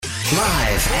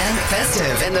Live and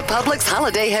festive in the Publix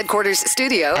Holiday Headquarters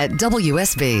studio at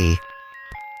WSB.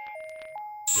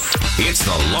 It's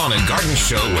the Lawn and Garden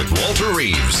Show with Walter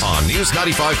Reeves on News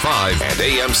 95.5 and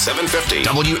AM 750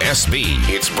 WSB.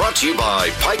 It's brought to you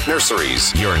by Pike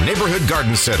Nurseries, your neighborhood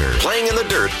garden center, playing in the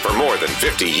dirt for more than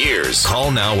 50 years. Call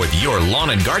now with your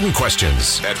lawn and garden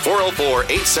questions at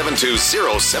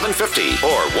 404-872-0750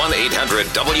 or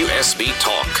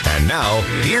 1-800-WSB-TALK. And now,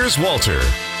 here's Walter.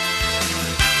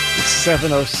 It's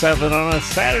 7:07 on a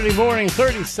Saturday morning,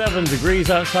 37 degrees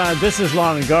outside. This is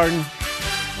Lawn and Garden.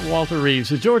 Walter Reeves,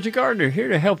 the Georgia Gardener, here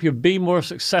to help you be more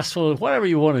successful in whatever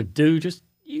you want to do. Just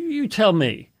you tell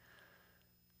me.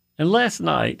 And last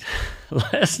night,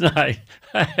 I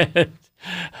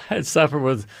had supper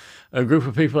with a group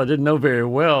of people I didn't know very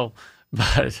well,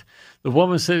 but the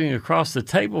woman sitting across the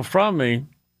table from me,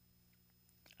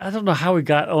 I don't know how we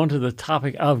got onto the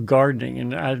topic of gardening,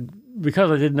 and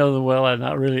because I didn't know them well, I had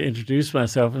not really introduced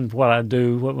myself and what I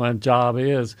do, what my job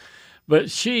is. But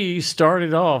she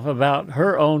started off about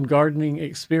her own gardening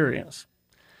experience.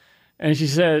 And she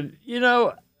said,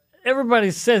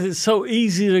 everybody says it's so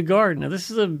easy to garden. Now,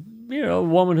 this is a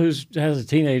woman who has a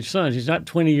teenage son. She's not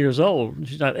 20 years old.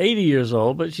 She's not 80 years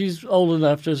old, but she's old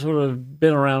enough to sort of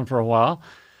been around for a while.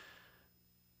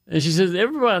 And she says,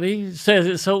 everybody says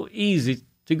it's so easy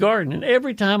to garden. And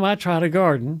every time I try to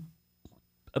garden,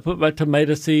 I put my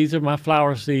tomato seeds or my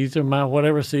flower seeds or my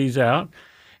whatever seeds out,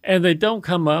 and they don't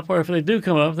come up, or if they do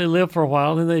come up, they live for a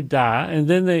while, then they die, and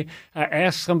then I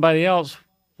ask somebody else,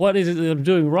 what is it that I'm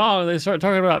doing wrong? And they start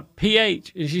talking about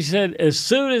pH, and she said, as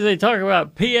soon as they talk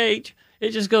about pH,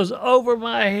 it just goes over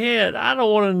my head. I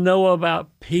don't want to know about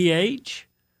pH.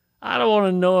 I don't want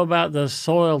to know about the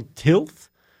soil tilth.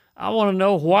 I want to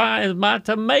know, why is my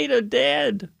tomato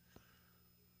dead?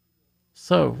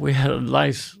 So we had a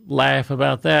nice laugh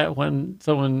about that when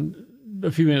someone a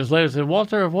few minutes later said,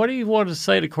 Walter, what do you want to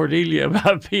say to Cordelia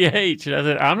about pH? And I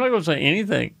said, I'm not going to say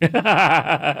anything.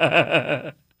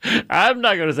 I'm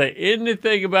not going to say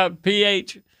anything about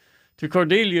pH to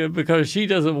Cordelia because she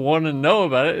doesn't want to know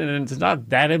about it, and it's not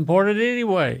that important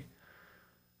anyway.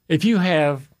 If you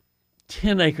have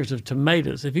 10 acres of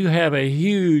tomatoes, if you have a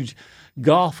huge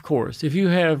golf course, if you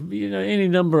have any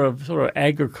number of sort of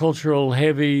agricultural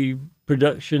heavy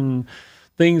production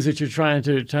things that you're trying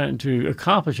to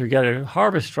accomplish or get a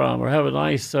harvest from or have a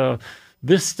nice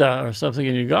vista or something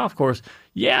in your golf course,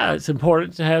 yeah, it's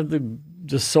important to have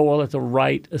the soil at the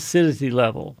right acidity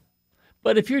level.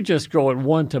 But if you're just growing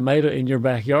one tomato in your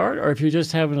backyard, or if you're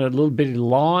just having a little bitty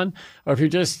lawn, or if you're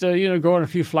just growing a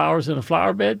few flowers in a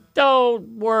flower bed, don't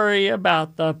worry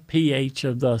about the pH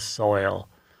of the soil.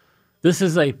 This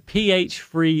is a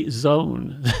pH-free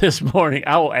zone this morning.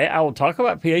 I will talk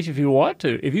about pH if you want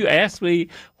to. If you ask me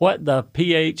what the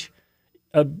pH,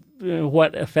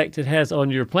 what effect it has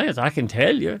on your plants, I can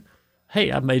tell you.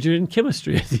 Hey, I majored in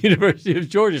chemistry at the University of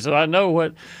Georgia, so I know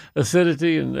what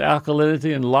acidity and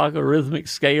alkalinity and logarithmic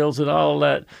scales and all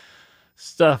that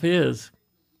stuff is.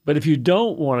 But if you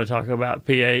don't want to talk about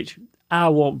pH, I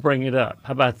won't bring it up.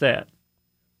 How about that?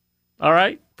 All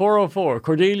right? 404.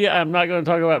 Cordelia, I'm not going to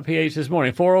talk about pH this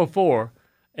morning.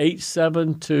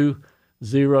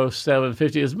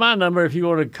 404-872-0750 is my number if you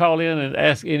want to call in and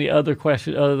ask any other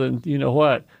question other than,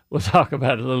 what. We'll talk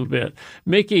about it a little bit.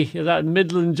 Mickey is out in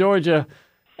Midland, Georgia.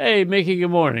 Hey, Mickey, good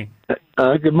morning.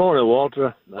 Good morning,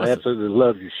 Walter. I absolutely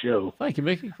love your show. Thank you,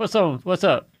 Mickey. What's on? What's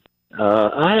up?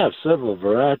 I have several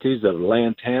varieties of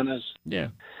lantanas. Yeah.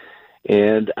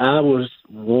 And I was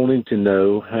wanting to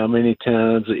know how many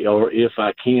times, or if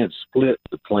I can split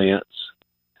the plants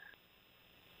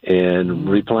and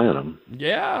replant them.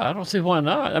 Yeah, I don't see why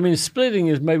not. I mean, splitting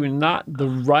is maybe not the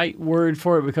right word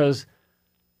for it because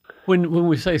when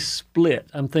we say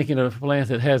split, I'm thinking of a plant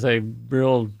that has a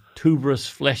real tuberous,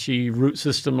 fleshy root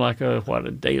system like a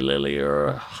daylily or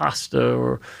a hosta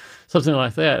or something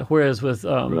like that. Whereas with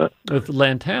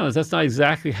lantanas, that's not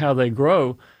exactly how they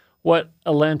grow. What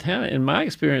a lantana, in my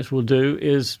experience, will do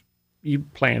is you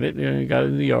plant it, you got it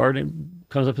in the yard, it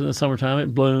comes up in the summertime,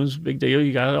 it blooms, big deal,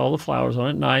 you got all the flowers on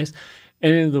it, nice.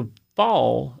 And in the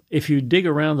fall, if you dig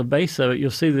around the base of it, you'll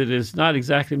see that it's not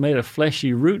exactly made a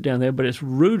fleshy root down there, but it's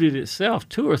rooted itself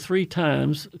 2 or 3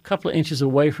 times, a couple of inches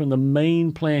away from the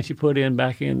main plant you put in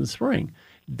back in the spring.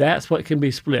 That's what can be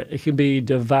split. It can be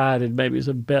divided, maybe is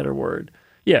a better word.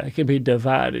 Yeah, it can be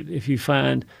divided if you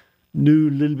find new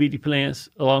little bitty plants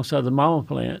alongside the mama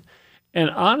plant. And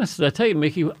honestly, I tell you,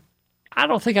 Mickey, I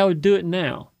don't think I would do it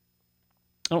now.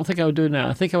 I think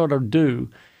what I would do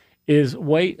is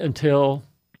wait until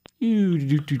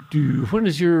when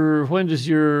does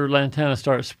your lantana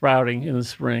start sprouting in the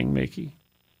spring, Mickey?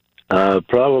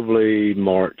 Probably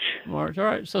March. March. All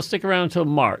right. So stick around until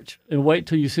March and wait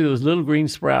till you see those little green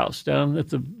sprouts down at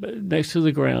the next to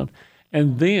the ground,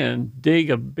 and then dig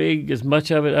as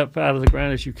much of it up out of the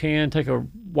ground as you can. Take a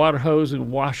water hose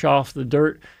and wash off the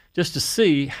dirt just to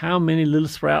see how many little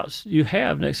sprouts you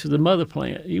have next to the mother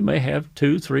plant. You may have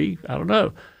 2, 3, I don't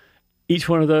know. Each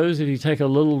one of those, if you take a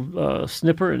little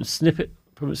snipper and snip it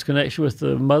from its connection with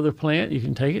the mother plant, you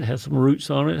can take it. It has some roots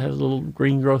on it. It has a little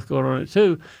green growth going on it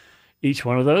too. Each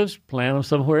one of those, plant them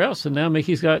somewhere else, and now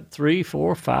Mickey's got 3,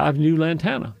 4, 5 new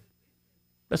lantana.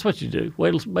 That's what you do.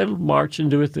 Wait till March and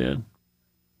do it then.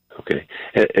 Okay.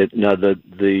 Now the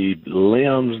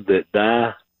limbs that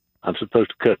die, I'm supposed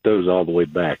to cut those all the way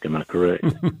back. Am I correct?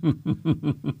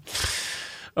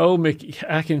 Oh, Mickey,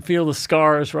 I can feel the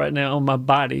scars right now on my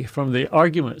body from the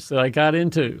arguments that I got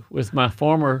into with my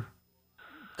former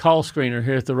call screener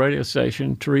here at the radio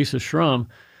station, Teresa Shrum,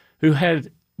 who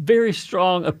had very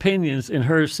strong opinions in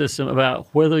her system about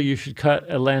whether you should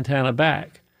cut a lantana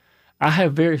back. I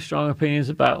have very strong opinions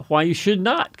about why you should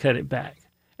not cut it back.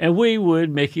 And we would,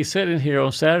 Mickey, sit in here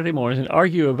on Saturday mornings and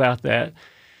argue about that.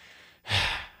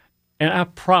 And I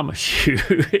promise you,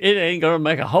 it ain't going to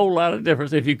make a whole lot of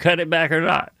difference if you cut it back or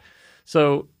not.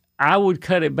 So I would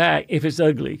cut it back if it's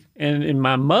ugly. And in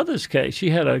my mother's case, she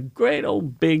had a great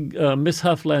old big Miss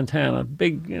Huff lantana,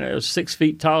 big, 6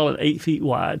 feet tall and 8 feet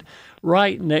wide,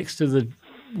 right next to the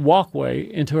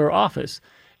walkway into her office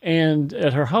and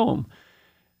at her home.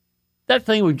 That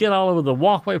thing would get all over the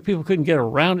walkway. People couldn't get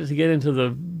around it to get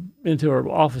into her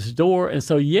office door. And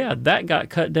so, yeah, that got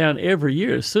cut down every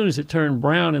year. As soon as it turned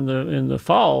brown in the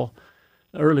fall,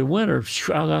 early winter,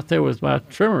 I was out there with my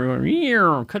trimmer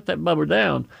going, cut that bubber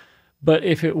down. But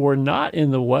if it were not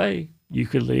in the way, you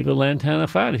could leave a lantana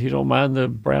fine. If you don't mind the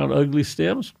brown, ugly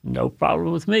stems, no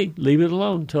problem with me. Leave it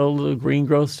alone until the green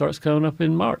growth starts coming up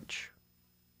in March.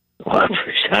 Well,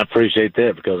 I appreciate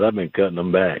that because I've been cutting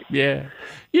them back. Yeah.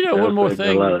 One more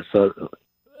thing.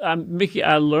 Mickey,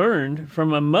 I learned from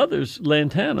my mother's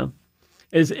lantana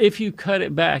is if you cut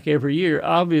it back every year,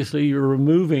 obviously you're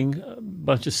removing a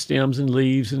bunch of stems and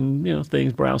leaves and,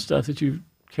 things, brown stuff that you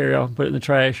carry off and put it in the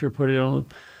trash or put it on a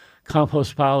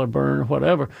compost pile or burn or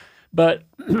whatever. But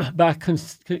by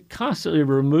constantly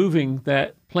removing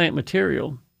that plant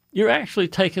material, you're actually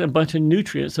taking a bunch of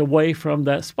nutrients away from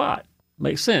that spot.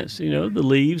 Makes sense. The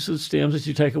leaves and stems that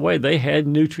you take away, they had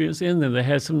nutrients in them. They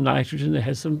had some nitrogen, they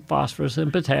had some phosphorus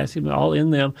and potassium all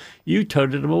in them. You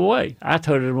toted them away. I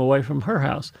toted them away from her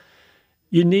house.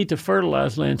 You need to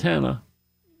fertilize lantana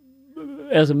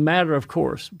as a matter of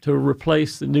course to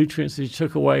replace the nutrients that you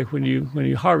took away when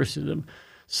you harvested them.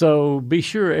 So be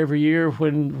sure every year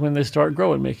when they start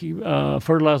growing, Mickey,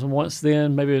 fertilize them once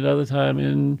then, maybe another time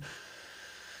in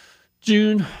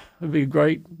June. Would be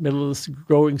great, middle of the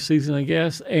growing season, I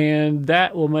guess. And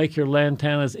that will make your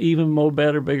lantanas even more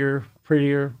better, bigger,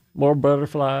 prettier, more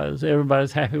butterflies.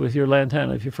 Everybody's happy with your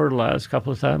lantana if you fertilize a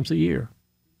couple of times a year.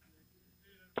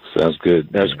 Sounds good.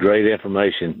 That's great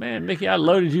information. Man, Mickey, I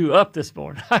loaded you up this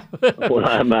morning. Well,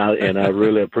 I'm out, and I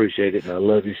really appreciate it, and I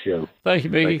love your show. Thank you,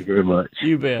 Mickey. Thank you very much.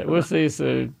 You bet. We'll see you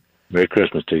soon. Merry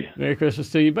Christmas to you. Merry Christmas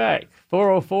to you back.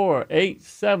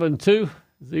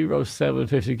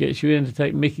 404-872-0750 gets you in to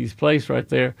take Mickey's place right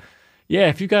there. Yeah,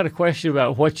 if you got a question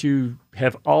about what you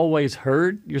have always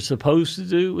heard you're supposed to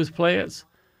do with plants,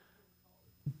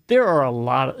 there are a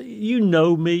lot of,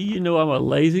 me, I'm a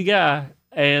lazy guy,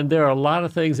 and there are a lot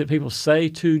of things that people say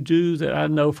to do that I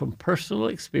know from personal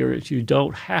experience you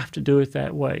don't have to do it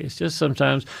that way. It's just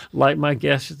sometimes, like my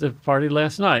guest at the party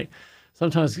last night,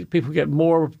 sometimes people get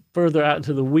more further out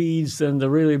into the weeds than the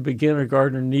really beginner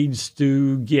gardener needs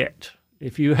to get.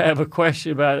 If you have a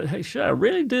question about, hey, should I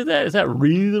really do that? Is that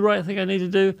really the right thing I need to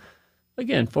do?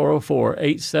 Again,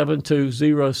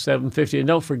 404-872-0750. And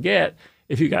don't forget,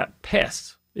 if you got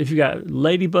pests, if you got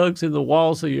ladybugs in the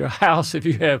walls of your house, if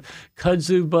you have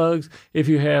kudzu bugs, if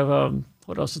you have,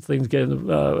 what else are things getting,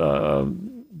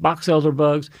 box elder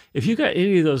bugs, if you got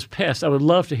any of those pests, I would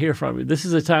love to hear from you. This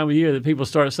is the time of year that people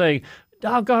start saying,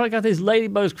 doggone, I got these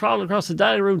ladybugs crawling across the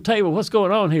dining room table. What's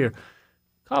going on here?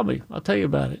 Call me. I'll tell you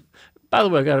about it. By the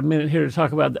way, I got a minute here to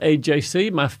talk about the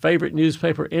AJC, my favorite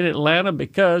newspaper in Atlanta,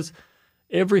 because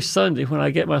every Sunday when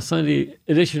I get my Sunday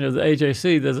edition of the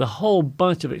AJC, there's a whole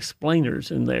bunch of explainers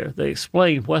in there. They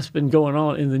explain what's been going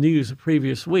on in the news the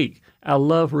previous week. I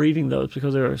love reading those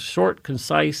because they're a short,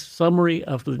 concise summary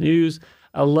of the news.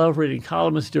 I love reading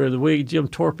columnists during the week. Jim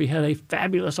Torpy had a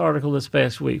fabulous article this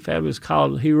past week, fabulous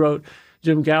column he wrote.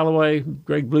 Jim Galloway,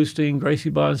 Greg Bluestein, Gracie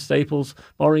Bond Staples,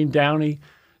 Maureen Downey,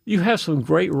 you have some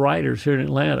great writers here in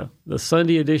Atlanta. The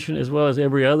Sunday edition, as well as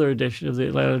every other edition of the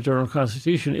Atlanta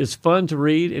Journal-Constitution, is fun to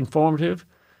read, informative,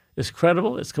 it's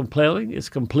credible, it's compelling, it's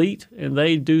complete, and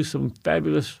they do some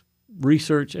fabulous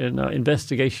research and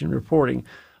investigation reporting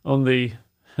on the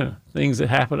things that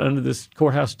happen under this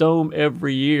courthouse dome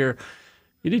every year.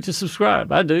 You need to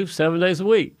subscribe. I do, 7 days a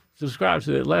week. Subscribe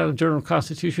to the Atlanta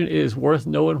Journal-Constitution. It is worth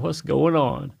knowing what's going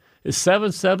on. It's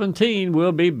 7:17.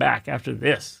 We'll be back after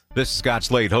this. This is Scott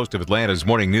Slade, host of Atlanta's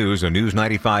Morning News on News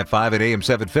 95.5 at AM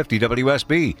 750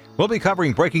 WSB. We'll be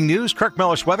covering breaking news, Kirk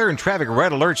Mellish weather, and traffic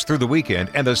red alerts through the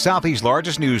weekend. And the Southeast's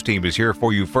largest news team is here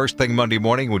for you first thing Monday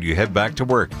morning when you head back to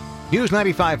work. News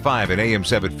 95.5 at AM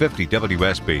 750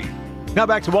 WSB. Now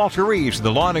back to Walter Reeves and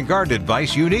the lawn and garden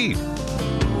advice you need.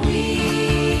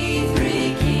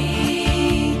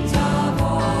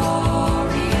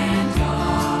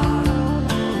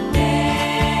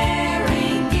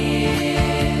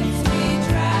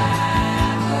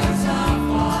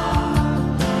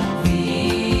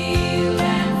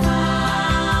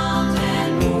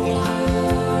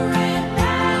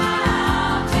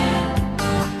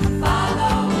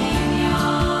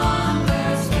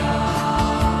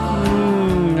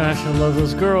 Gosh, I love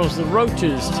those girls. The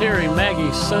Roaches, Terry,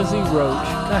 Maggie, Suzy Roach.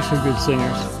 Gosh, they're good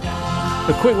singers.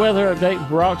 The quick weather update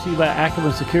brought to you by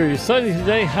Ackerman Security. Sunny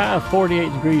today, high of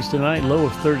 48 degrees tonight, low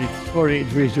of 48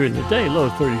 degrees during the day, low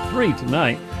of 33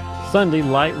 tonight. Sunday,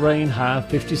 light rain, high of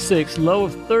 56, low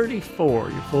of 34.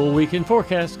 Your full weekend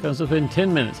forecast comes up in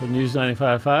 10 minutes on News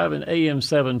 95.5 and AM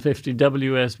 750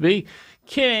 WSB.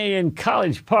 Kenny in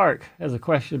College Park has a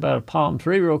question about a palm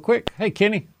tree real quick. Hey,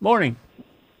 Kenny, morning.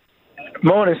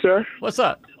 Morning, sir. What's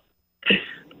up?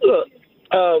 Look,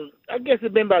 I guess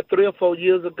it's been about 3 or 4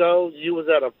 years ago. You was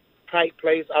at a tight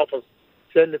place off of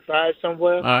 75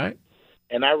 somewhere. All right.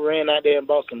 And I ran out there and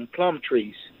bought some plum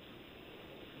trees.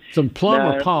 Some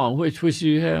plum or palm? Which do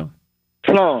you have?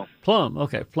 Plum. Plum,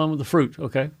 okay. Plum with the fruit,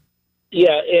 okay.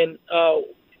 Yeah, and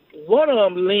one of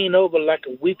them leaned over like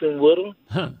a weeping willow.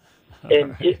 Huh. And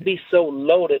right. it be so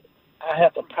loaded, I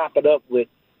have to pop it up with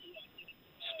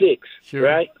sticks, Sure.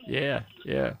 right? Yeah.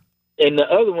 And the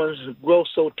other ones grow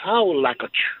so tall like a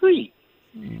tree.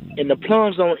 And the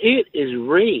plums on it is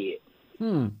red.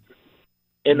 And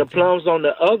the plums on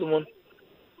the other one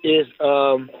is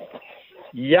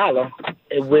yellow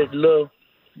and with little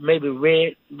maybe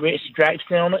red stripes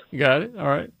on it. You got it? All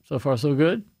right. So far, so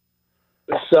good?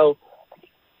 So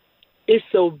it's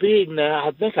so big now,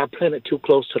 I think I planted too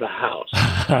close to the house.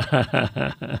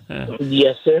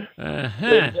 Yes, sir.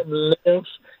 Uh-huh. Them limbs.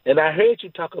 And I heard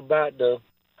you talk about the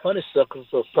honeysuckles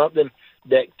or something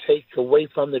that take away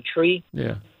from the tree.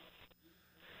 Yeah.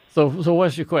 So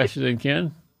what's your question then,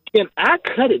 Ken? Can I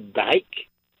cut it back?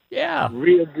 Yeah.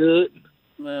 Real good.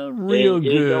 Well, real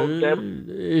good.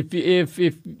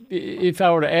 If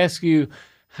I were to ask you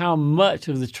how much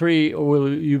of the tree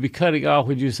will you be cutting off,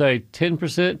 would you say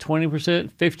 10%,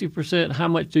 20%, 50%? How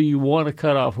much do you want to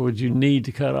cut off or would you need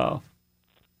to cut off?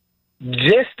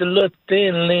 Just the little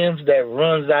thin limbs that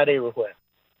runs out everywhere.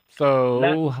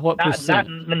 So what percent?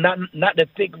 Not the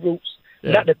thick roots,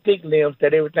 Yeah. not the thick limbs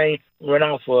that everything run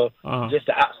off of, just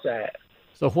the outside.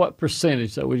 So what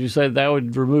percentage? So would you say that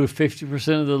would remove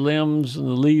 50% of the limbs and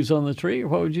the leaves on the tree, or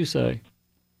what would you say?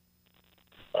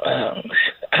 I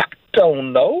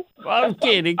don't know. I'm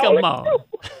kidding. Come on.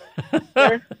 That's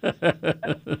why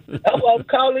I'm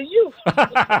calling you.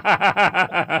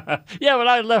 Yeah, but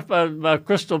I left my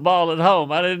crystal ball at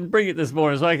home. I didn't bring it this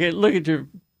morning, so I can't look at your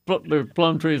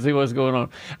plum tree and see what's going on.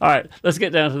 All right, let's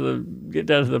get down to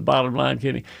the bottom line,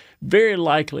 Kenny. Very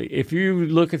likely, if you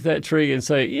look at that tree and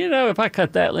say, if I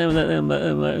cut that limb,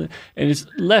 and it's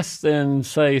less than,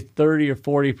 say, 30 or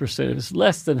 40%, if it's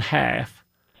less than half,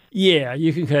 yeah,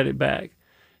 you can cut it back.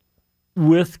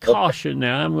 With caution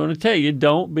now, I'm going to tell you,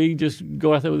 don't just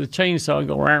go out there with a chainsaw and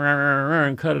go rah, rah, rah, rah,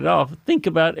 and cut it off. Think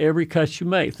about every cut you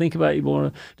make. Think about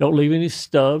don't leave any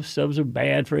stubs. Stubs are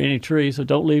bad for any tree, so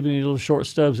don't leave any little short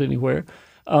stubs anywhere.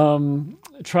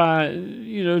 Try,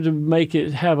 to make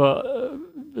it have a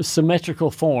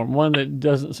symmetrical form, one that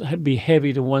doesn't be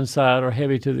heavy to one side or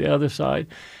heavy to the other side.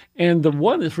 And the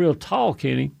one that's real tall,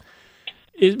 Kenny,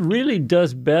 it really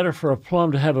does better for a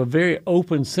plum to have a very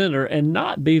open center and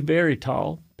not be very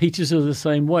tall. Peaches are the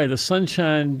same way. The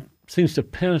sunshine seems to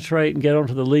penetrate and get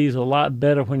onto the leaves a lot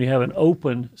better when you have an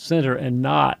open center and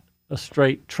not a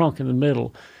straight trunk in the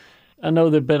middle. I know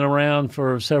they've been around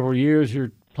for several years.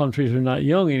 Your plum trees are not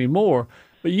young anymore,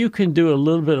 but you can do a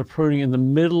little bit of pruning in the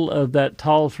middle of that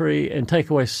tall tree and take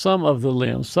away some of the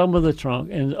limbs, some of the trunk,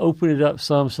 and open it up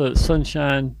some so that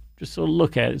sunshine just sort of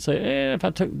look at it and say, if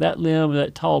I took that limb,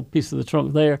 that tall piece of the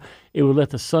trunk there, it would let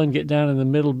the sun get down in the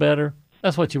middle better.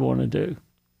 That's what you want to do.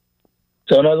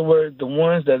 So in other words, the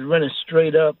ones that are running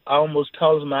straight up, almost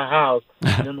tall as my house,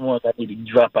 they're the ones I need to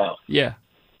drop out. Yeah.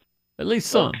 At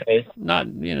least some. Okay. Not,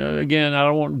 again, I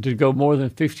don't want to go more than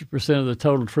 50% of the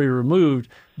total tree removed,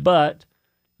 but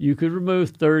you could remove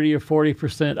 30 or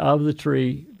 40% of the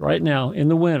tree right now in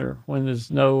the winter when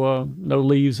there's no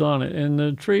leaves on it, and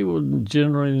the tree will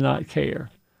generally not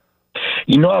care.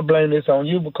 I blame this on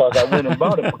you because I went and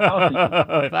bought it because of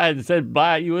you. If I had said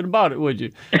buy it, you wouldn't have bought it, would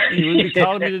you? You wouldn't be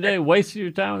calling me today, wasting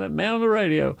your time with that man on the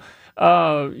radio.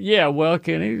 Well,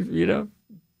 Kenny,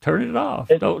 turn it off.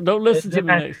 Don't listen to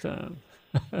me next time.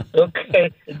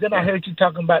 Okay. And then I heard you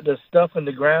talking about the stuff in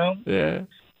the ground. Yeah.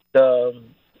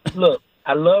 Look,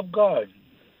 I love gardening,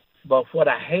 but what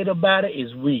I hate about it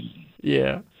is weeds.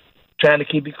 Yeah. Trying to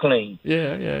keep it clean.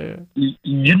 Yeah.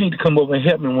 You need to come over and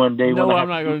help me one day. No, I'm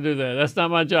not going to do that. That's not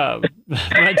my job.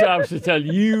 My job is to tell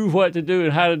you what to do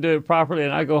and how to do it properly,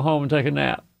 and I go home and take a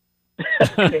nap.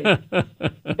 Okay.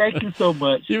 Thank you so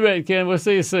much. You bet, Ken. We'll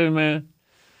see you soon, man.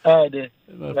 All right, then.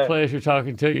 My pleasure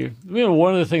talking to you.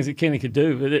 One of the things that Kenny could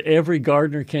do, that every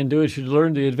gardener can do, and should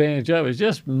learn the advantage of, is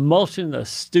just mulching the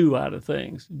stew out of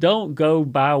things. Don't go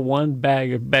buy one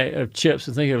bag of chips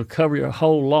and think it'll cover your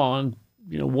whole lawn,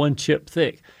 one chip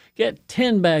thick. Get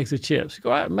 10 bags of chips.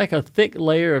 Go out and make a thick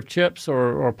layer of chips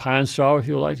or pine straw if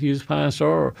you would like to use pine straw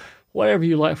or whatever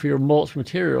you like for your mulch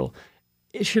material.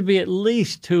 It should be at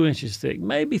least 2 inches thick,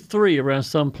 maybe 3 around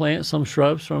some plants, some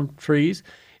shrubs, some trees.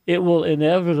 It will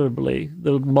inevitably,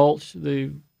 the mulch,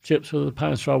 the chips or the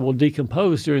pine straw will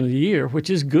decompose during the year, which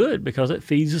is good because it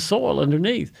feeds the soil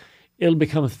underneath. It'll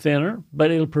become thinner, but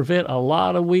it'll prevent a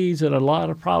lot of weeds and a lot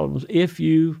of problems if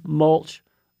you mulch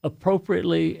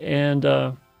appropriately and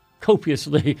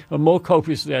copiously, or more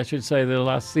copiously, I should say, than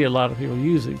I see a lot of people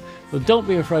using. So don't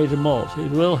be afraid to mulch. It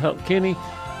will help Kenny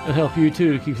and help you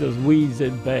too to keep those weeds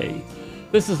at bay.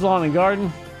 This is Lawn and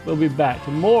Garden. We'll be back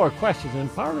to more questions and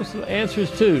probably some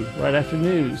answers too right after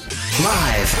news.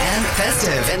 Live and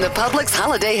festive in the Publix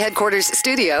Holiday Headquarters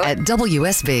studio at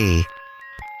WSB.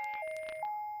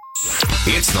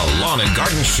 It's the Lawn and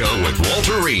Garden Show with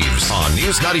Walter Reeves on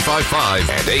News 95.5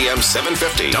 and AM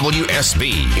 750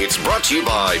 WSB. It's brought to you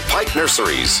by Pike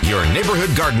Nurseries, your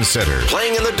neighborhood garden center,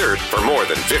 playing in the dirt for more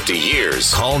than 50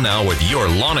 years. Call now with your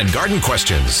lawn and garden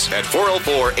questions at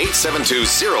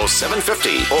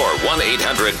 404-872-0750 or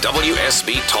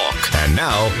 1-800-WSB-TALK. And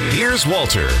now, here's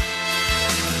Walter.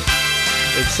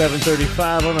 It's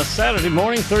 7:35 on a Saturday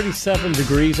morning, 37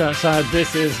 degrees outside.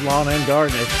 This is Lawn and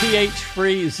Garden, a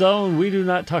pH-free zone. We do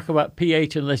not talk about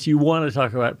pH unless you want to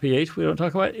talk about pH. We don't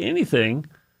talk about anything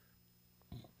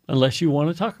unless you want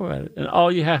to talk about it. And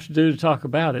all you have to do to talk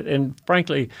about it. And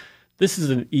frankly, this is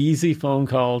an easy phone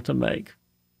call to make.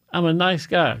 I'm a nice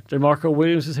guy. DeMarco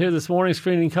Williams is here this morning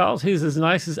screening calls. He's as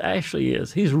nice as Ashley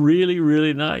is. He's really,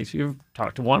 really nice. You've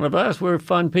talked to one of us. We're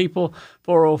fun people.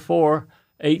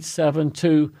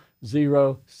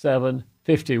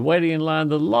 404-872-0750. Waiting in line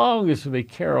the longest will be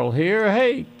Carol here.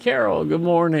 Hey, Carol, good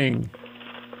morning.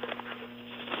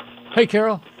 Hey,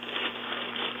 Carol.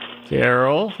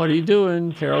 Carol, what are you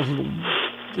doing? Carol's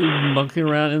monkeying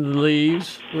around in the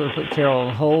leaves. We're going to put Carol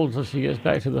on hold until she gets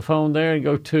back to the phone there and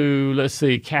go to, let's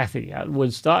see, Kathy out in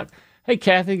Woodstock. Hey,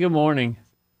 Kathy, good morning.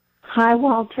 Hi,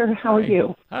 Walter. How are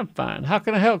you? I'm fine. How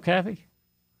can I help, Kathy?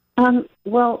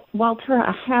 Well, Walter,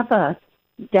 I have a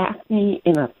Daphne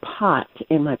in a pot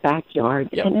in my backyard,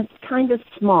 and it's kind of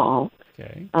small.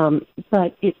 Okay.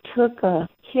 But it took a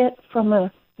hit from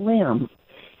a limb,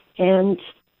 and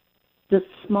the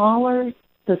smaller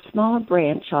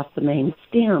branch off the main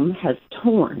stem has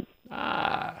torn.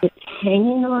 It's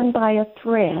hanging on by a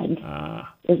thread.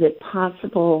 Is it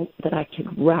possible that I could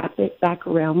wrap it back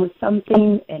around with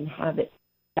something and have it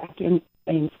back in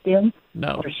the main stem?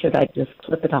 No. Or should I just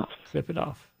clip it off? Clip it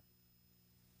off.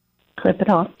 Clip it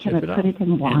off? Can I put it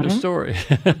in water? End of story.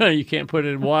 You can't put it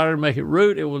in water and make it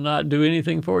root. It will not do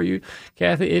anything for you.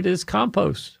 Kathy, it is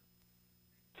compost.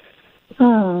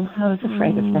 Oh, I was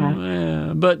afraid of that.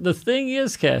 Yeah. But the thing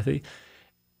is, Kathy,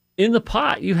 in the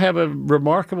pot, you have a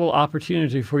remarkable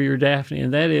opportunity for your Daphne,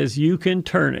 and that is you can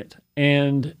turn it.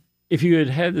 And if you had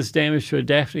had this damage to a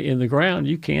Daphne in the ground,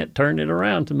 you can't turn it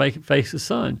around to make it face the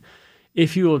sun.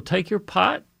 If you will take your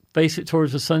pot, face it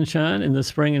towards the sunshine in the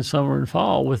spring and summer and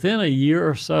fall, within a year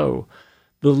or so,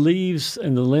 the leaves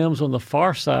and the limbs on the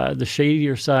far side, the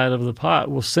shadier side of the pot,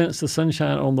 will sense the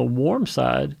sunshine on the warm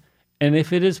side. And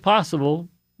if it is possible,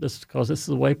 because this is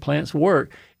the way plants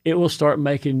work, it will start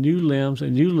making new limbs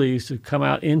and new leaves to come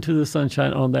out into the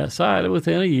sunshine on that side. And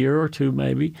within a year or two,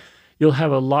 maybe, you'll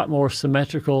have a lot more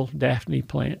symmetrical Daphne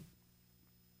plant.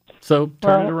 So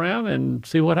turn it around and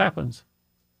see what happens.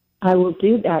 I will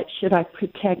do that. Should I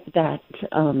protect that?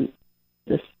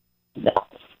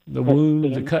 The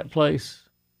wound, the cut place?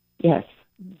 Yes.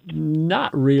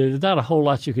 Not really. There's not a whole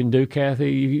lot you can do,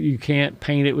 Kathy. You can't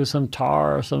paint it with some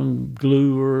tar or some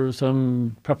glue or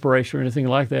some preparation or anything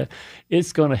like that.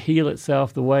 It's going to heal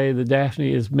itself the way the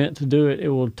Daphne is meant to do it. It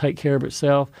will take care of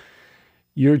itself.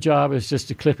 Your job is just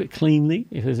to clip it cleanly.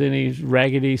 If there's any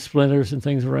raggedy splinters and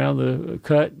things around the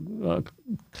cut,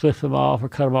 clip them off or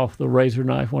cut them off with a razor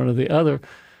knife, one or the other.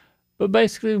 But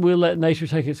basically, we'll let nature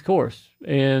take its course.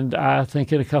 And I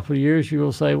think in a couple of years, you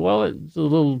will say, well, it's a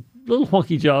little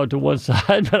wonky jaw to one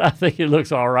side, but I think it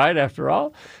looks all right after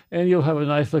all. And you'll have a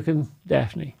nice-looking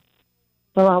Daphne.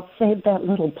 Well, I'll save that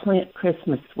little plant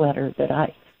Christmas sweater that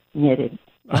I knitted.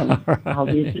 And right. I'll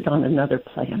use it on another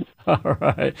plant. All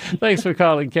right. Thanks for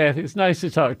calling, Kathy. It's nice to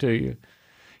talk to you.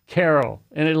 Carol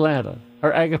in Atlanta,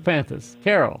 or agapanthus.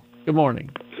 Carol, good morning.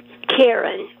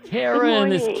 Karen.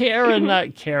 Karen, it's Karen,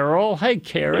 not Carol. Hey,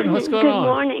 Karen, what's going on? Good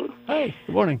morning. Hey,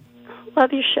 good morning.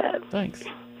 Love your show. Thanks.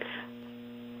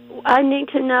 I need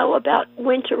to know about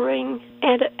wintering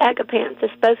and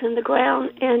agapanthus, both in the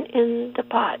ground and in the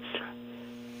pots.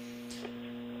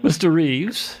 Mr.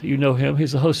 Reeves, you know him.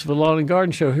 He's the host of a lawn and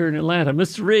garden show here in Atlanta.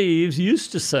 Mr. Reeves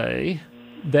used to say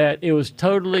that it was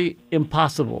totally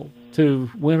impossible to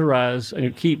winterize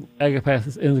and keep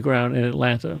agapanthus in the ground in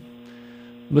Atlanta.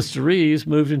 Mr. Reeves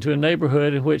moved into a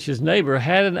neighborhood in which his neighbor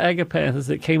had an agapanthus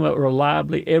that came up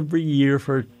reliably every year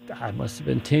for, I must have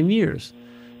been 10 years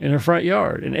in her front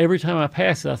yard. And every time I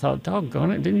passed it, I thought, doggone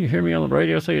it, didn't you hear me on the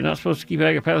radio say you're not supposed to keep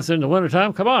agapanthus in the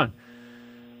wintertime? Come on.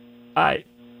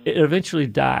 It eventually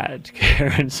died,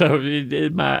 Karen. So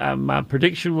my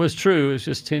prediction was true. It's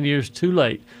just 10 years too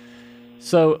late.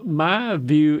 So my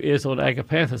view is on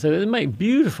agapanthus. And they make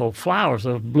beautiful flowers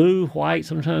of blue, white,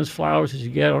 sometimes flowers that you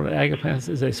get on agapanthus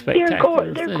is a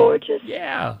spectacular They're thing. Gorgeous.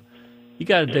 Yeah. You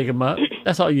got to dig them up.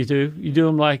 That's all you do. You do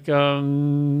them like,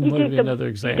 what would be another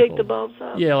example? Dig the bulbs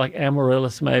up. Yeah, like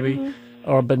amaryllis maybe,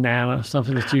 or a banana,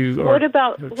 something that you. What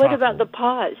about the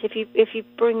pots? If you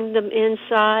bring them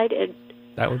inside and.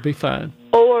 That would be fine.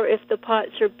 Or if the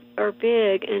pots are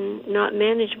big and not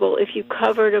manageable, if you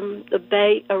covered them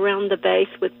around the base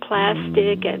with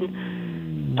plastic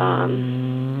and.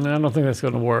 I don't think that's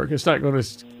going to work. It's not going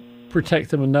to protect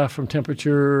them enough from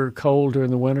temperature, cold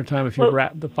during the wintertime. If you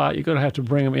wrap the pot, you're going to have to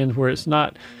bring them in where it's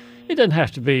not. It doesn't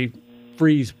have to be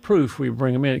freeze-proof where you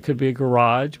bring them in. It could be a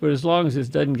garage, but as long as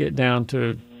it doesn't get down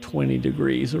to 20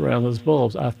 degrees around those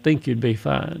bulbs, I think you'd be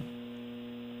fine.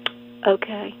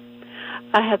 Okay.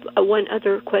 I have one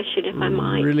other question, if I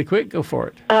might. Really quick, go for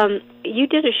it. You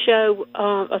did a show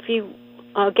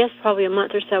probably a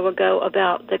month or so ago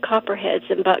about the copperheads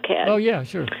in Buckhead. Oh yeah,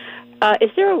 sure.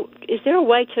 Is there a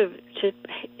way to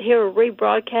hear a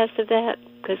rebroadcast of that?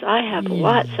 Because I have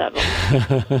lots of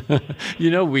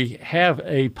them. We have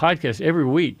a podcast every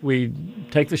week. We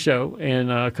take the show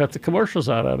and cut the commercials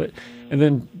out of it, and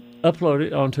then upload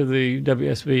it onto the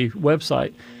WSB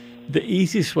website. The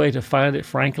easiest way to find it,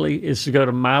 frankly, is to go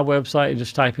to my website and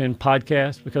just type in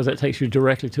podcast, because that takes you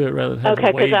directly to it rather than having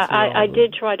to wade through I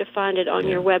did try to find it on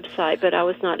your website, but I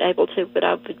was not able to. But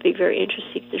I would be very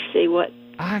interested to see what.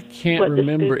 I can't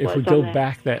remember if we go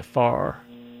back that far,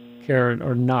 Karen,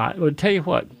 or not. Well, tell you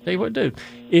what, do.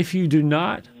 If you do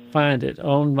not find it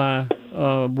on my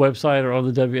website or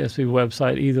on the WSB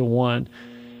website, either one,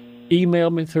 email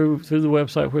me through the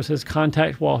website where it says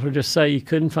contact Walter. Just say you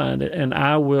couldn't find it, and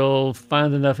I will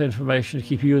find enough information to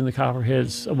keep you and the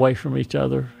copperheads away from each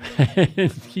other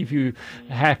and keep you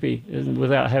happy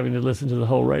without having to listen to the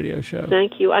whole radio show.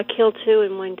 Thank you. I killed 2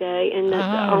 in one day, and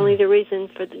only the reason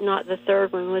for not the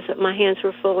third one was that my hands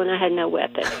were full and I had no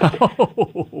weapon.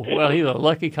 Well, he's a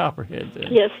lucky copperhead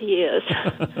then. Yes, he is.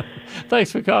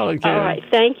 Thanks for calling, Karen. All right.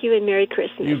 Thank you, and Merry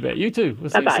Christmas. You bet. You too. We'll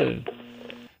see you soon.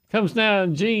 Comes now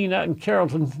Gene out in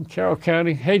Carroll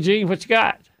County. Hey, Gene, what you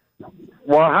got?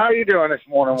 Well, how are you doing this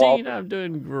morning, Walter? Gene, I'm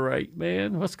doing great,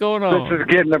 man. What's going on? This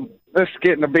is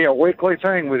getting to be a weekly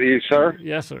thing with you, sir.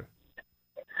 Yes, sir.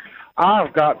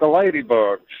 I've got the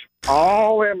ladybugs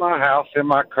all in my house, in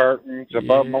my curtains,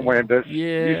 above my windows.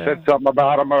 Yeah. You said something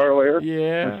about them earlier.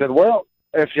 Yeah. I said, well,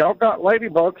 if y'all got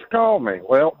ladybugs, call me.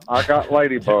 Well, I got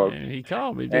ladybugs. He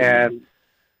called me, didn't he?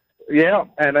 Yeah,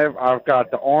 and I've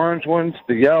got the orange ones,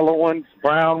 the yellow ones,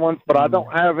 brown ones, but I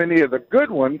don't have any of the good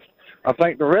ones. I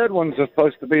think the red ones are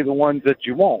supposed to be the ones that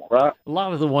you want, right? A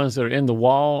lot of the ones that are in the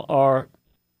wall are,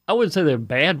 I wouldn't say they're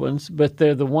bad ones, but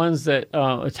they're the ones that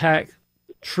attack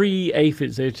tree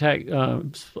aphids. They attack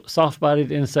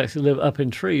soft-bodied insects that live up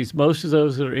in trees. Most of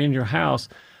those that are in your house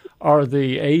are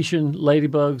the Asian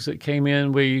ladybugs that came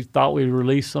in. We thought we'd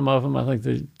release some of them. I think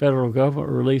the federal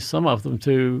government released some of them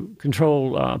to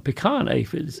control pecan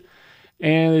aphids.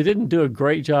 And they didn't do a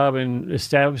great job in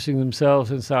establishing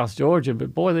themselves in South Georgia,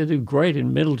 but boy, they do great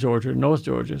in Middle Georgia and North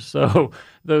Georgia. So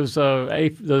those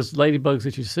ladybugs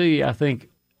that you see, I think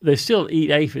they still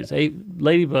eat aphids.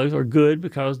 Ladybugs are good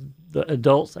because the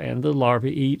adults and the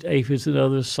larvae eat aphids and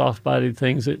other soft-bodied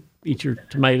things that eat your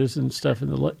tomatoes and stuff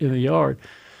in the yard.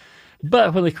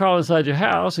 But when they crawl inside your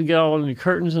house and get all on your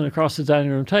curtains and across the dining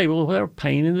room table, they're a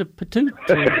pain in the patoot.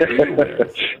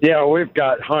 Yeah, we've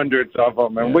got hundreds of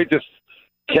them, and we just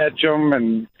catch them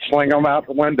and sling them out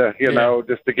the window, you know,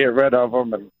 just to get rid of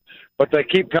them. But they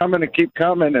keep coming and keep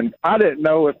coming, and I didn't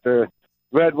know if the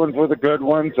red ones were the good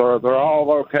ones or they're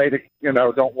all okay to, you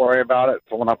know, don't worry about it.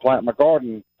 So when I plant my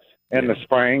garden in the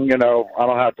spring, you know, I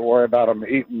don't have to worry about them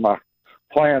eating my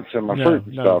plants and my fruit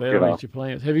and stuff. They don't eat your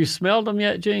plants. Have you smelled them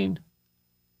yet, Gene?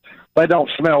 They don't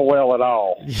smell well at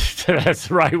all. That's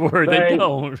the right word. They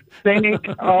don't. Stink.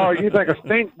 Oh, you think a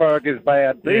stink bug is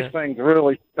bad. These things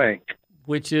really stink.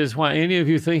 Which is why any of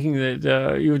you thinking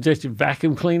that you would just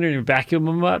vacuum cleaner and vacuum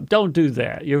them up, don't do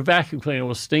that. Your vacuum cleaner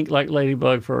will stink like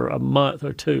ladybug for a month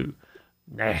or two.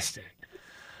 Nasty.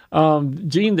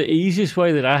 Gene, the easiest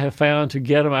way that I have found to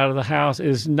get them out of the house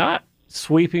is not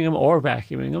sweeping them or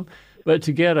vacuuming them, but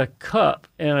to get a cup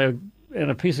and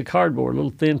a piece of cardboard, a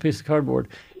little thin piece of cardboard,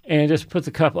 and just put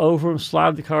the cup over them,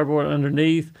 slide the cardboard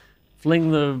underneath, fling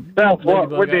the... That's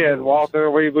what we did, Walter.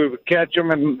 We would catch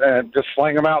them and just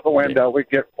fling them out the window. We'd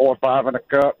get 4 or 5 in a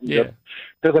cup. Because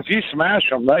if you smash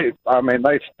them, they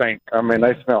stink. I mean,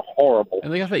 they smell horrible.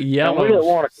 And they got that yellow... And we didn't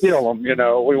want to kill them, you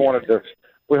know. We wanted to...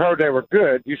 We heard they were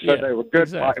good. You said they were good.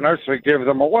 Exactly. Like nursery gives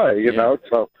them away, you know.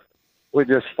 So we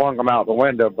just flung them out the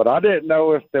window. But I didn't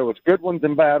know if there was good ones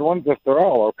and bad ones, if they're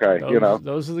all okay, you know.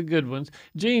 Those are the good ones.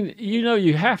 Gene, you know,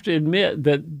 you have to admit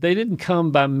that they didn't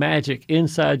come by magic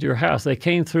inside your house. They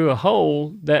came through a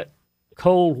hole that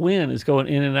cold wind is going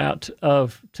in and out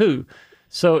of, too.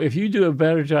 So if you do a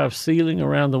better job sealing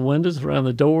around the windows, around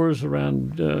the doors,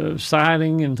 around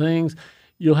siding and things,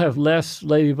 you'll have less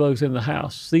ladybugs in the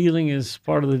house. Sealing is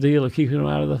part of the deal of keeping them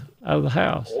out of the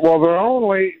house. Well, they're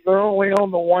only on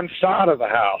the one side of the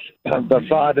house, the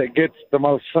side that gets the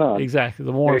most sun. Exactly,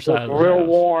 the warm side of the house. It's real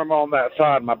warm on that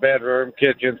side, my bedroom,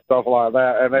 kitchen, stuff like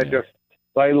that, and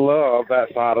they love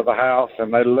that side of the house,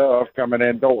 and they love coming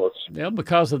indoors. Yeah,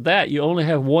 because of that, you only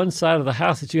have one side of the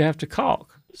house that you have to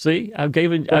caulk. See, I've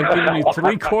given you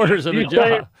 3/4 of the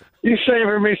job. You're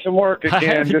saving me some work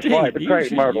again, just like the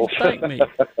crepe myrtles. Thank me.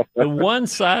 The one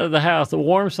side of the house, the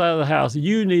warm side of the house,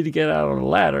 you need to get out on a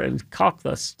ladder and caulk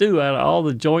the stew out of all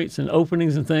the joints and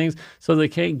openings and things so they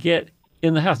can't get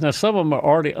in the house. Now, some of them are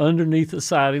already underneath the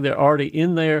siding. They're already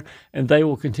in there, and they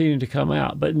will continue to come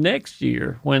out. But next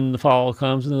year, when the fall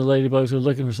comes and the ladybugs are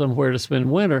looking for somewhere to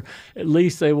spend winter, at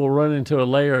least they will run into a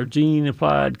layer of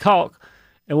gene-applied caulk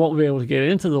and won't be able to get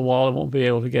into the wall and won't be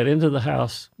able to get into the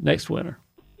house next winter.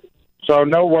 So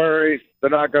no worries. They're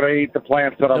not going to eat the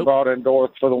plants that I brought indoors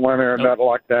for the winter and nothing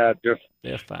like that. Just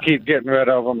keep getting rid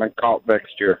of them and caulk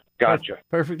next year. Gotcha.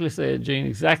 Perfectly said, Gene.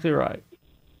 Exactly right.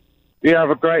 You have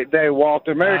a great day,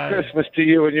 Walter. Merry Christmas to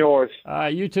you and yours.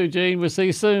 You too, Gene. We'll see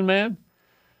you soon, man.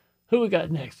 Who we got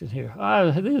next in here?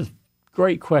 This is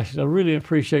great question. I really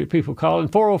appreciate people calling.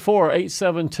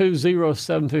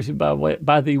 404-872-0750,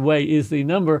 by the way, is the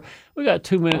number. We got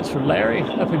 2 minutes for Larry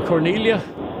up in Cornelia.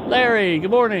 Larry,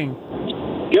 good morning.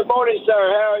 Good morning, sir.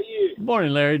 How are you? Good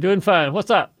morning, Larry. Doing fine. What's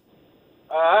up?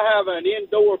 I have an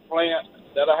indoor plant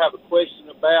that I have a question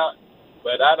about,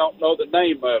 but I don't know the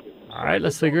name of it. All right,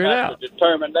 let's figure it out. To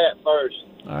determine that first.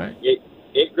 All right.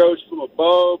 It grows from a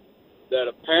bulb that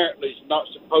apparently is not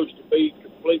supposed to be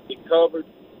completely covered.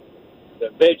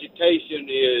 The vegetation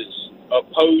is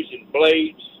opposing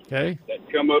blades that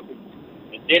come up,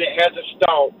 and then it has a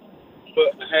stalk,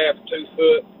 1.5 to 2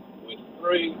 foot, with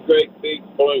 3 great big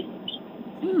blooms.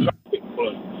 Tropic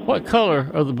blooms. What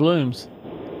color are the blooms?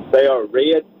 They are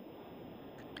red.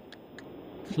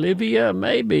 Clivia,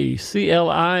 maybe.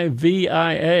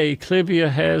 Clivia. Clivia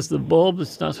has the bulb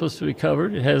that's not supposed to be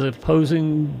covered. It has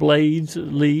opposing blades,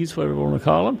 leaves, whatever you want to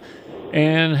call them,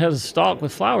 and has a stalk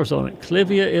with flowers on it.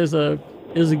 Clivia is a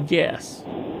guess,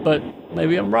 but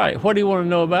maybe I'm right. What do you want to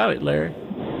know about it, Larry?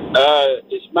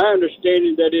 It's my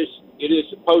understanding that it is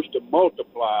supposed to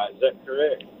multiply. Is that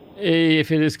correct?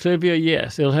 If it is Clivia,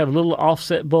 yes. It'll have little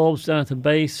offset bulbs down at the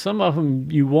base. Some of them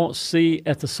you won't see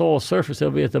at the soil surface. They'll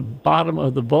be at the bottom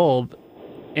of the bulb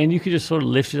And you can just sort of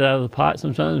lift it out of the pot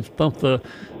sometimes, thump the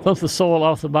soil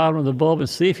off the bottom of the bulb and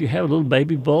see if you have little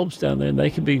baby bulbs down there, and they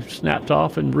can be snapped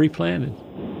off and replanted.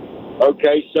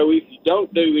 Okay, so if you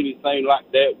don't do anything like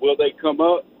that, will they come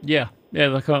up? Yeah,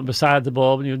 they'll come up beside the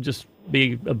bulb, and you'll just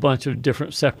be a bunch of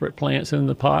different separate plants in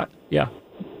the pot. Yeah.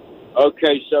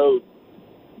 Okay, so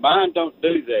mine don't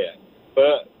do that,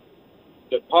 but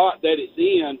the pot that it's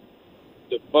in,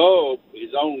 the bulb is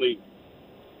only,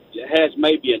 it has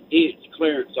maybe an inch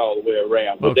clearance all the way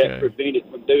around. Would that prevent it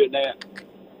from doing that?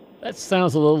 That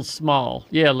sounds a little small.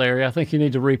 Yeah, Larry, I think you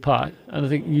need to repot. I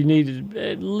think you need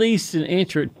at least an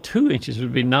inch or 2 inches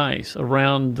would be nice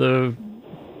around the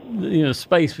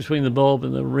space between the bulb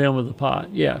and the rim of the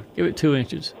pot. Yeah, give it 2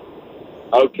 inches.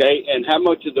 Okay, and how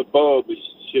much of the bulb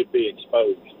should be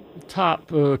exposed? Top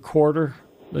quarter,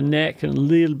 the neck, and a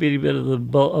little bitty bit of the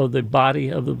body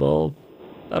of the bulb.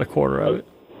 About a quarter of it.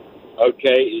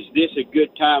 Okay, is this a good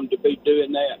time to be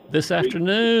doing that? This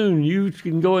afternoon, you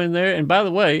can go in there. And by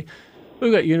the way,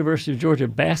 we've got University of Georgia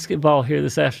basketball here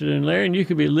this afternoon, Larry, and you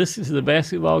can be listening to the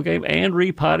basketball game and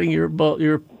repotting your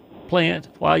plant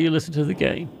while you listen to the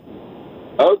game.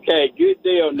 Okay, good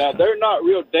deal. Now, they're not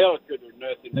real delicate or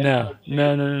nothing. No,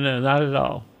 not at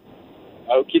all.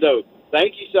 Okie doke.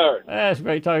 Thank you, sir. That's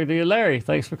great talking to you, Larry.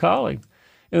 Thanks for calling.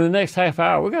 In the next half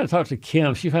hour, we're going to talk to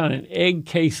Kim. She found an egg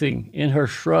casing in her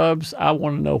shrubs. I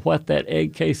want to know what that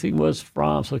egg casing was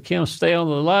from. So, Kim, stay on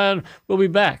the line. We'll be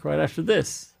back right after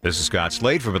this. This is Scott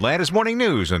Slade from Atlanta's Morning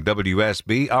News on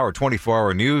WSB. Our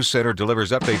 24-hour news center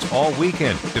delivers updates all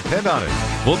weekend. Depend on it.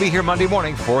 We'll be here Monday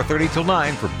morning, 4:30 till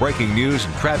 9 for breaking news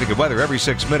and traffic and weather every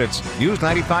 6 minutes. News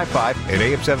 95.5 at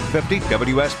AM 750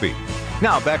 WSB.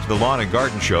 Now back to the Lawn and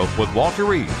Garden Show with Walter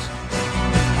Reeves.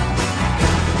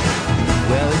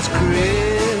 Well, it's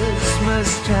Christmas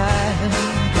time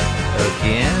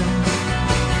again.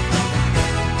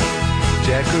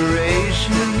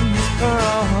 Decorations are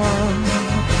on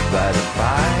by the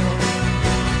fire.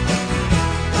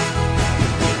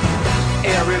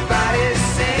 Everybody's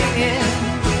singing,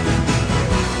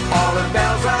 all the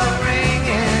bells are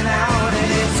ringing out,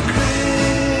 and it's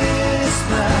Christmas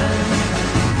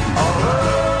all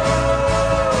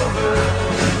over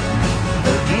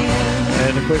again.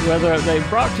 And a quick weather update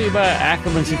brought to you by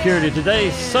Ackerman Security.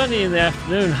 Today, sunny in the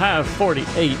afternoon, high of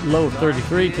 48, low of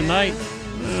 33 tonight.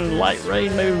 Light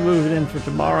rain maybe moving in for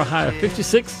tomorrow, high of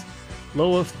 56,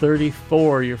 low of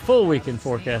 34. Your full weekend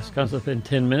forecast comes up in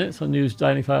 10 minutes on News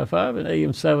 95.5 and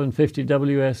AM 750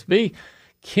 WSB.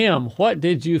 Kim, what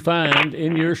did you find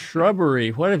in your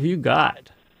shrubbery? What have you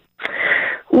got?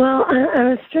 Well, I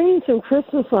was stringing some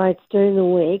Christmas lights during the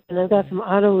week, and I've got some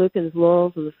Otto Lukens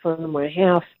laurels in the front of my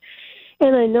house.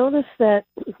 And I noticed that,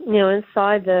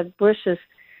 inside the bushes,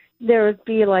 there would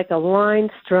be like a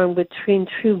line strung between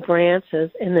two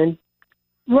branches, and then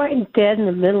right dead in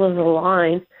the middle of the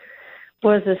line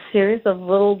was a series of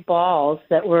little balls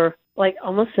that were like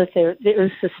almost as they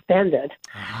were suspended.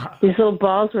 These little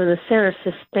balls were in the center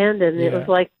suspended, and it was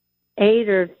like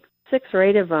 6 or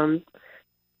 8 of them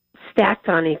stacked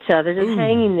on each other, just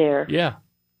hanging there. Yeah.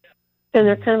 And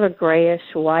they're kind of a grayish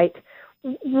white.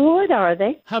 What are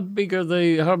they? How big are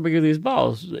they? How big are these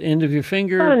balls? The end of your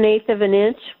finger? About 1/8 of an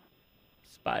inch.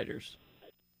 Spiders.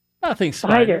 I think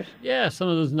spiders. Yeah, some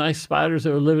of those nice spiders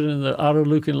that were living in the Otto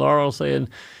Luken laurel saying,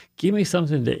 give me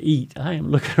something to eat. I am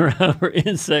looking around for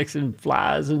insects and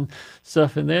flies and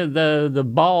stuff in there. The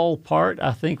ball part,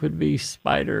 I think, would be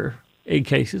spider egg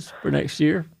cases for next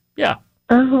year. Yeah.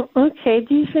 Oh, okay.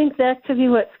 Do you think that could be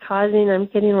what's causing? I'm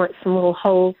getting like some little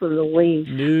holes in the leaves.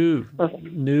 No.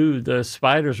 The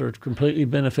spiders are completely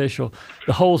beneficial.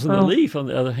 The holes in the leaf, on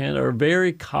the other hand, are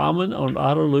very common on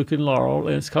Otto Luken laurel,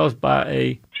 and it's caused by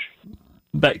a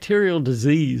bacterial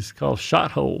disease called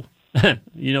shot hole.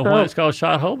 You know why it's called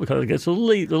shot hole? Because it gets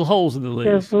little holes in the leaves.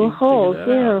 There's little holes,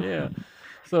 yeah.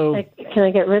 So can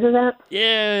I get rid of that?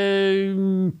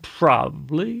 Yeah,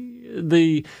 probably.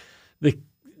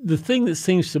 The thing that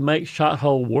seems to make shot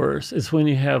hole worse is when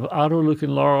you have Otto Luken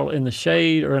laurel in the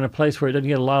shade or in a place where it doesn't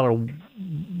get a lot of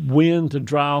wind to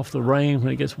dry off the rain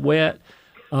when it gets wet.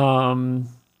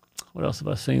 What else have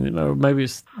I seen? Or maybe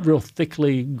it's real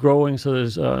thickly growing, so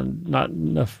there's not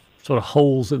enough sort of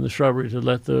holes in the shrubbery to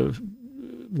let the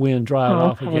wind dry it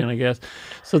off again, I guess.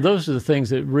 So those are the things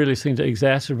that really seem to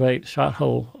exacerbate shot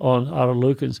hole on Otto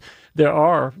Lukens. There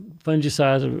are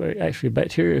fungicides, or actually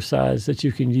bactericides, that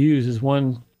you can use. There's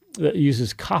one that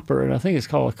uses copper, and I think it's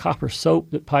called a copper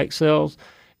soap that Pike sells,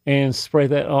 and spray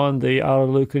that on the Otto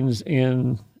Lukens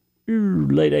in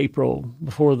late April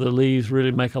before the leaves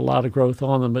really make a lot of growth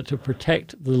on them. But to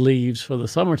protect the leaves for the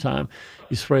summertime,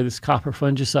 you spray this copper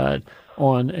fungicide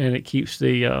on, and it keeps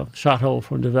the shot hole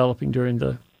from developing during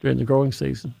the growing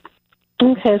season.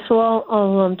 Okay, so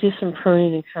I'll do some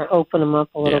pruning and kind of open them up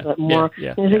a little bit more.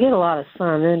 Yeah, because they get a lot of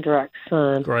sun, they're in direct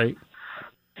sun. Great.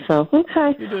 So,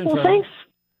 okay. You're doing well, fine. thanks.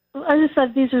 I just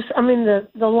thought these are,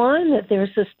 the line that they were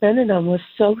suspended on was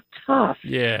so tough.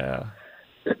 Yeah.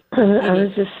 I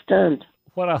was just stunned.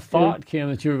 What I thought, Kim,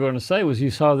 that you were going to say was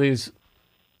you saw these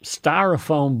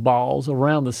styrofoam balls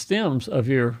around the stems of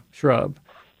your shrub.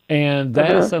 And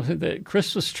that is something that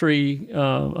Christmas tree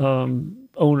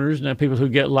owners and people who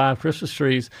get live Christmas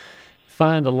trees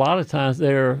find a lot of times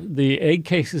they're the egg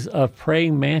cases of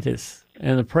praying mantis.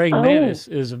 And the praying mantis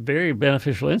is a very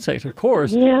beneficial insect, of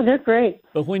course. Yeah, they're great.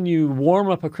 But when you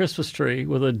warm up a Christmas tree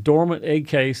with a dormant egg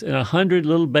case and 100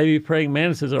 little baby praying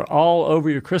mantises are all over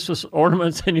your Christmas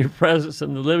ornaments and your presents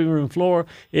and the living room floor,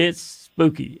 it's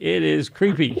spooky. It is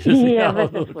creepy to see all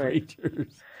those little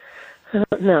creatures.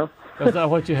 No. That's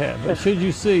not what you have. But should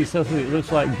you see something that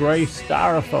looks like gray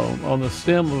styrofoam on the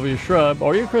stem of your shrub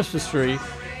or your Christmas tree,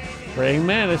 praying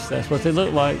mantis, that's what they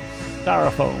look like,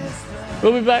 styrofoam.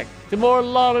 We'll be back to more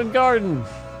Lawn and Garden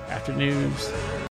after news.